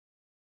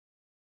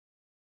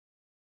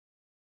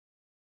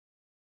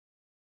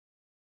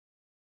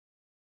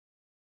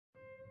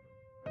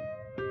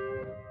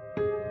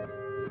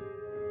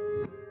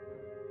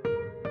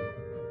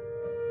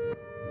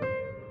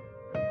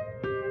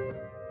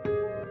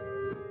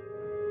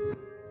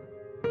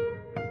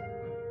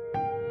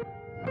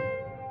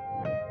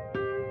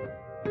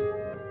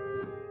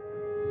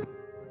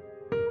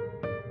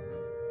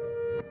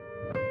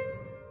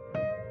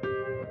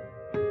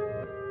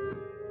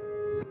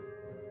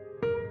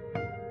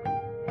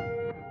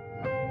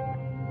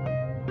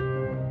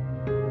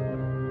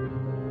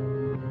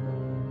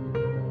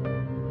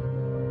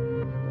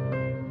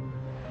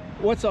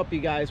What's up, you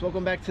guys?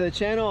 Welcome back to the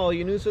channel. All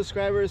you new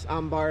subscribers,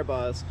 I'm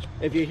Barbaz.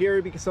 If you're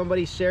here because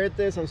somebody shared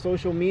this on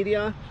social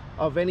media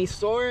of any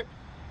sort,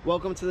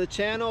 welcome to the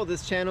channel.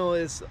 This channel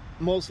is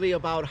mostly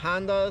about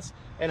Hondas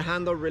and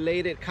Honda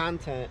related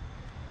content.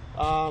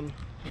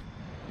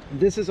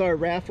 This is our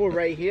raffle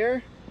right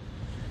here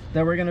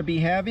that we're going to be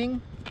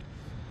having.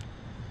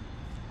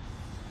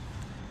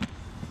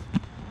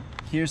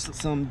 Here's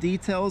some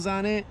details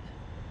on it.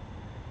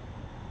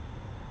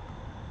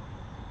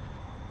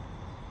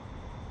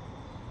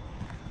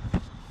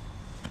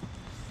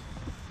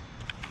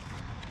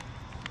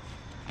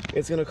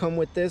 It's gonna come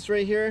with this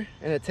right here,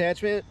 an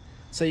attachment,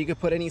 so you can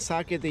put any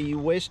socket that you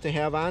wish to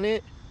have on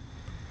it.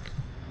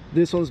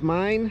 This one's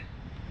mine.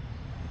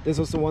 This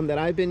was the one that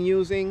I've been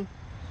using.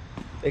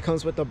 It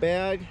comes with the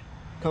bag,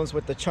 comes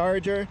with the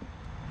charger,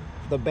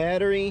 the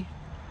battery.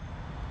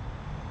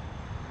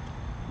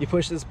 You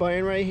push this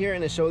button right here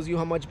and it shows you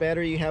how much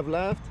battery you have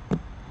left.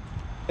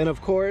 And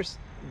of course,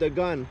 the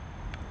gun.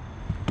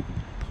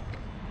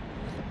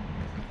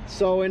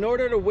 So in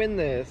order to win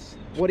this,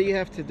 what do you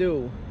have to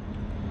do?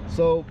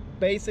 So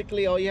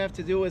basically all you have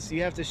to do is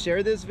you have to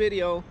share this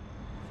video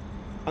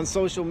on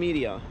social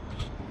media.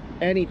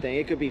 Anything.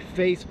 It could be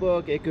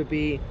Facebook, it could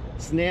be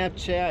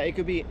Snapchat, it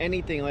could be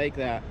anything like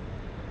that.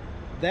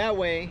 That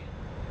way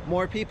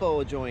more people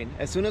will join.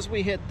 As soon as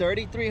we hit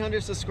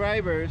 3,300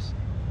 subscribers,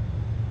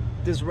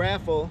 this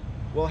raffle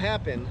will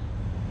happen.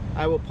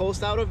 I will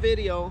post out a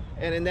video,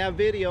 and in that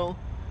video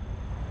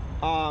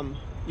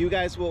you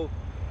guys will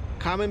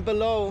comment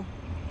below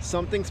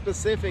something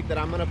specific that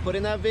I'm gonna put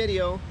in that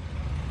video,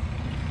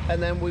 and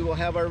then we will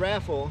have our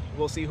raffle.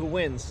 We'll see who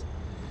wins.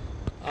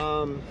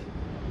 I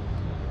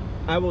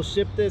will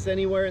ship this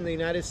anywhere in the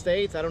United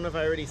States. I don't know if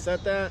I already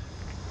said that,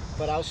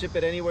 but I'll ship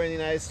it anywhere in the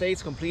United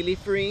States completely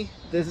free.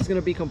 This is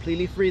gonna be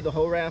completely free, the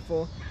whole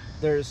raffle.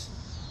 There's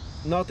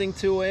nothing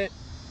to it,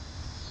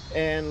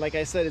 and like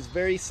I said, it's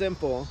very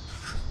simple.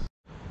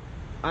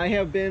 I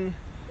have been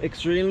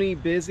extremely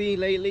busy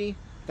lately.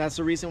 That's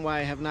the reason why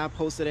I have not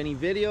posted any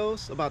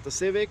videos about the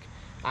Civic.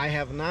 I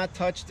have not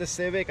touched the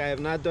Civic. I have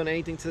not done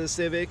anything to the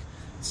Civic.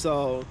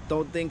 So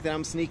don't think that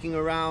I'm sneaking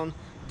around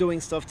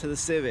doing stuff to the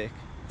Civic.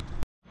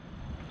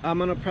 I'm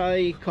gonna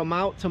probably come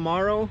out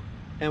tomorrow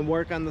and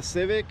work on the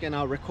Civic, and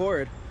I'll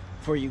record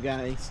for you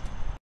guys.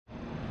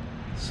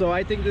 So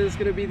I think this is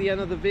gonna be the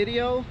end of the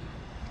video.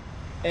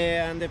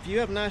 And if you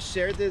have not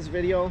shared this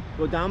video,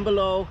 go down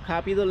below,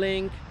 copy the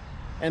link,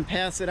 and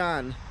pass it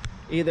on.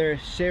 Either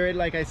share it,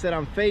 like I said,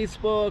 on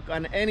Facebook,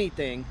 on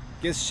anything.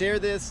 Just share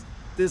this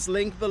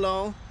link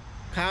below,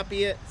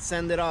 copy it,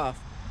 send it off.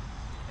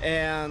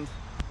 And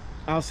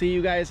I'll see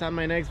you guys on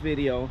my next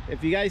video.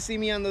 If you guys see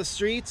me on the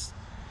streets,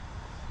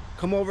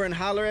 come over and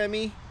holler at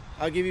me.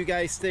 I'll give you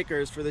guys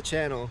stickers for the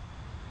channel.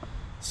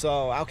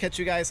 So I'll catch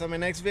you guys on my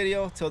next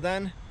video. Till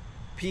then,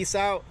 peace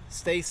out,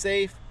 stay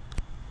safe,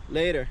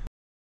 later.